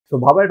So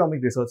Bhabha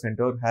Atomic Research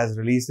Center has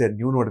released a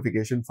new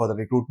notification for the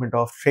recruitment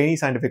of trainee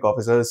scientific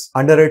officers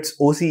under its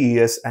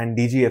OCES and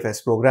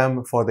DGFS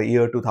program for the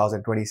year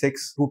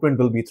 2026. Recruitment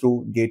will be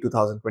through GATE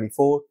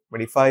 2024,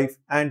 25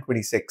 and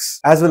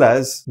 26. As well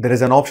as there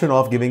is an option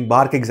of giving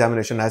BARC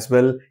examination as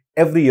well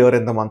every year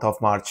in the month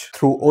of March.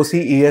 Through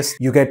OCES,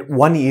 you get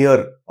 1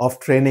 year of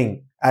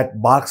training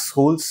at BARC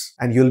schools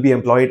and you'll be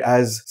employed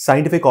as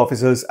scientific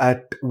officers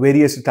at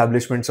various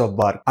establishments of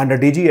BARC. Under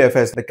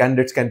DGFS, the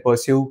candidates can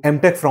pursue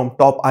MTech from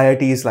top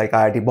IITs like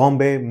IIT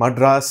Bombay,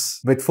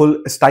 Madras with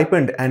full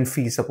stipend and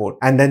fee support,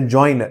 and then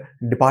join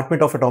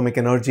Department of Atomic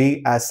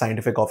Energy as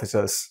scientific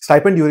officers.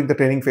 Stipend during the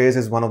training phase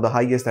is one of the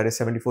highest, that is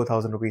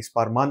 74,000 rupees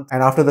per month,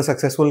 and after the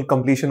successful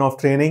completion of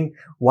training,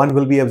 one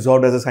will be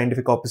absorbed as a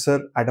scientific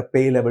officer at a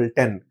pay level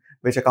 10,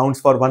 which accounts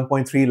for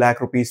 1.3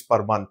 lakh rupees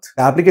per month.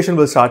 The application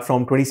will start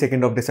from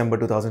 22nd of December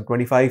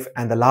 2025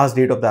 and the last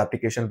date of the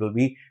application will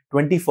be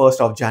 21st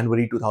of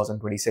January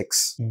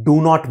 2026.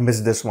 Do not miss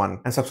this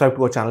one and subscribe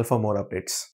to our channel for more updates.